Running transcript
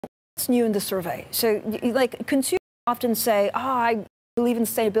new in the survey. So, like, consumers often say, "Oh, I believe in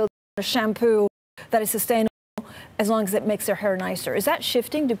sustainability. A shampoo that is sustainable as long as it makes their hair nicer." Is that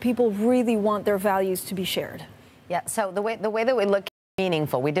shifting? Do people really want their values to be shared? Yeah. So the way that we look at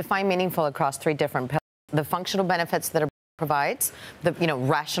meaningful, we define meaningful across three different pillars: the functional benefits that a brand provides, the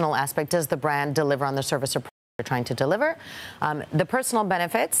rational aspect, does the brand deliver on the service or product they're trying to deliver, the personal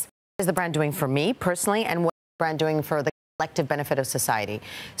benefits, is the brand doing for me personally, and what is the brand doing for the collective benefit of society.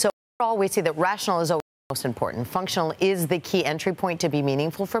 So overall, we see that rational is always most important. Functional is the key entry point to be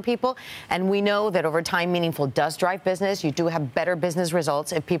meaningful for people, and we know that over time, meaningful does drive business. You do have better business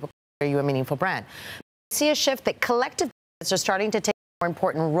results if people consider you a meaningful brand. We see a shift that collective benefits are starting to take a more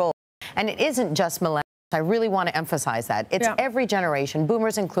important role, and it isn't just millennials. I really want to emphasize that. It's every generation,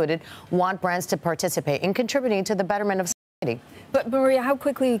 boomers included, want brands to participate in contributing to the betterment of society. But Maria, how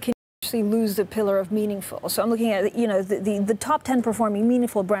quickly can you actually lose the pillar of meaningful? So I'm looking at, the top 10 performing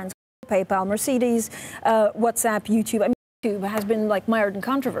meaningful brands: PayPal, Mercedes, WhatsApp, YouTube. I mean, YouTube has been like mired in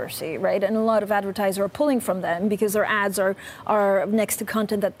controversy, right? And a lot of advertisers are pulling from them because their ads are next to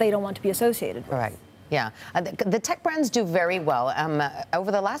content that they don't want to be associated with. Right. Yeah. The tech brands do very well.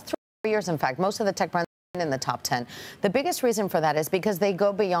 Over the last 3 years, in fact, most of the tech brands are in the top 10. The biggest reason for that is because they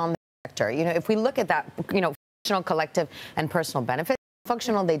go beyond the sector. If we look at that, functional, collective, and personal benefits.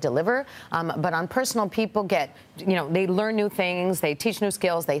 Functional, they deliver, but on personal, people get, they learn new things, they teach new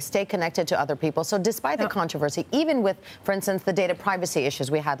skills, they stay connected to other people. So despite the controversy, even with, for instance, the data privacy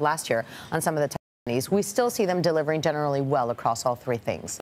issues we had last year on some of the tech companies, we still see them delivering generally well across all three things.